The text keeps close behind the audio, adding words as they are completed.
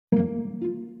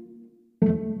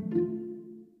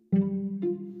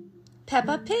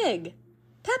Peppa Pig,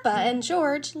 Peppa and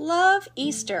George Love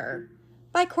Easter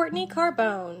by Courtney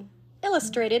Carbone,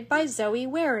 illustrated by Zoe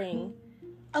Waring,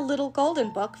 a Little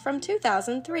Golden Book from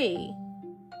 2003.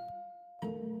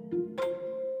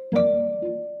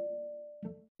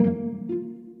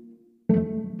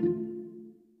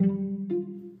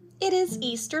 It is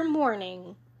Easter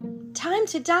morning. Time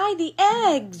to dye the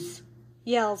eggs,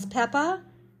 yells Peppa.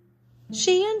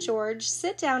 She and George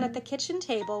sit down at the kitchen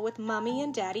table with Mummy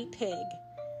and Daddy Pig.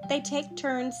 They take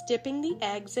turns dipping the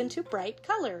eggs into bright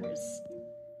colors.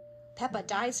 Peppa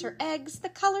dyes her eggs the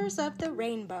colors of the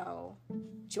rainbow.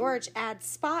 George adds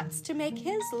spots to make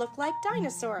his look like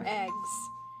dinosaur eggs.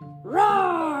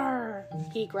 Roar!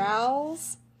 He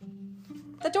growls.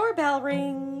 The doorbell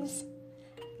rings.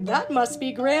 That must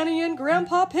be Granny and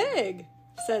Grandpa Pig,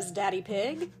 says Daddy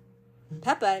Pig.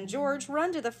 Peppa and George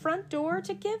run to the front door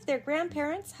to give their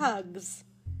grandparents hugs.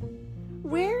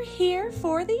 We're here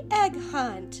for the egg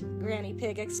hunt, Granny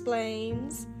Pig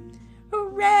explains.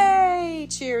 Hooray,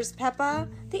 cheers Peppa.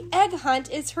 The egg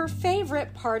hunt is her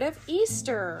favorite part of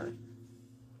Easter.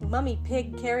 Mummy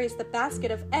Pig carries the basket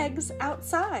of eggs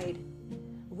outside.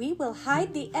 We will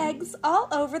hide the eggs all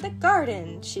over the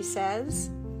garden, she says.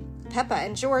 Peppa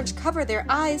and George cover their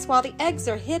eyes while the eggs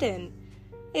are hidden.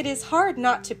 It is hard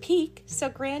not to peek, so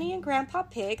Granny and Grandpa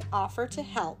Pig offer to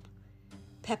help.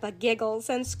 Peppa giggles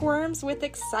and squirms with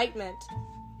excitement.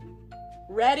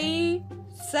 Ready,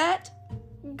 set,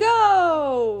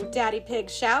 go! Daddy Pig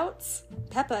shouts.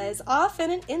 Peppa is off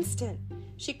in an instant.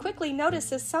 She quickly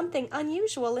notices something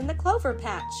unusual in the clover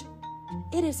patch.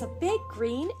 It is a big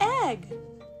green egg.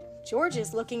 George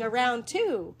is looking around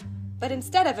too, but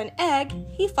instead of an egg,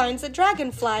 he finds a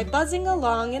dragonfly buzzing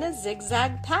along in a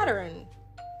zigzag pattern.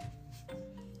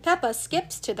 Peppa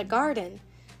skips to the garden.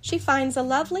 She finds a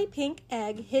lovely pink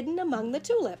egg hidden among the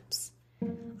tulips.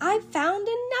 I've found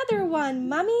another one,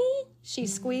 Mummy, she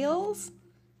squeals.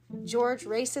 George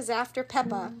races after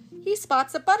Peppa. He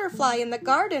spots a butterfly in the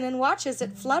garden and watches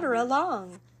it flutter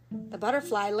along. The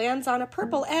butterfly lands on a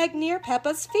purple egg near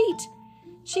Peppa's feet.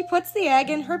 She puts the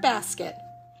egg in her basket.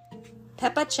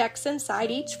 Peppa checks inside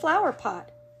each flower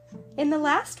pot. In the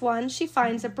last one, she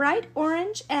finds a bright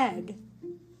orange egg.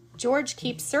 George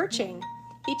keeps searching.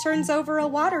 He turns over a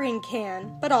watering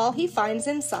can, but all he finds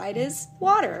inside is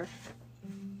water.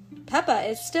 Peppa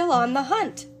is still on the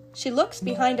hunt. She looks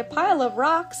behind a pile of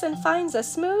rocks and finds a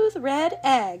smooth red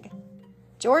egg.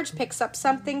 George picks up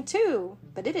something too,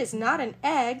 but it is not an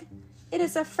egg. It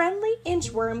is a friendly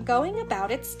inchworm going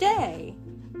about its day.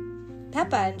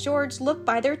 Peppa and George look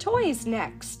by their toys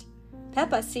next.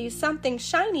 Peppa sees something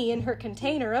shiny in her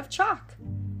container of chalk.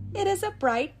 It is a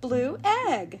bright blue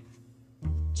egg.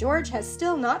 George has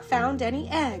still not found any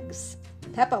eggs.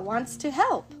 Peppa wants to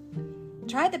help.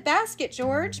 Try the basket,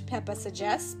 George, Peppa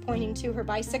suggests, pointing to her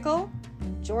bicycle.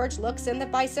 George looks in the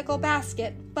bicycle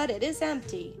basket, but it is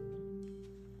empty.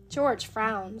 George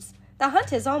frowns. The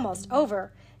hunt is almost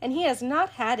over, and he has not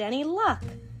had any luck.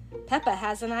 Peppa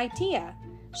has an idea.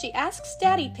 She asks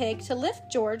Daddy Pig to lift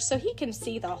George so he can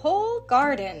see the whole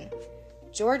garden.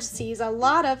 George sees a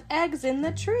lot of eggs in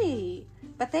the tree,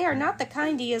 but they are not the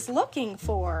kind he is looking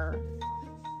for.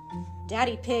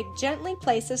 Daddy Pig gently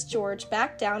places George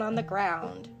back down on the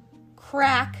ground.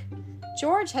 Crack!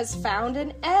 George has found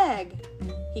an egg.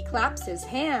 He claps his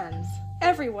hands.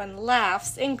 Everyone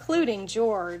laughs, including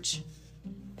George.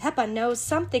 Peppa knows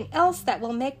something else that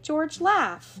will make George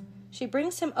laugh. She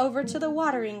brings him over to the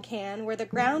watering can where the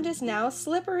ground is now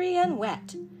slippery and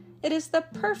wet. It is the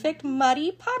perfect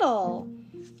muddy puddle.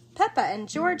 Peppa and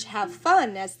George have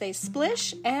fun as they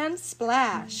splish and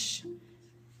splash.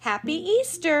 Happy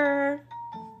Easter!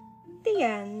 The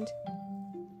end.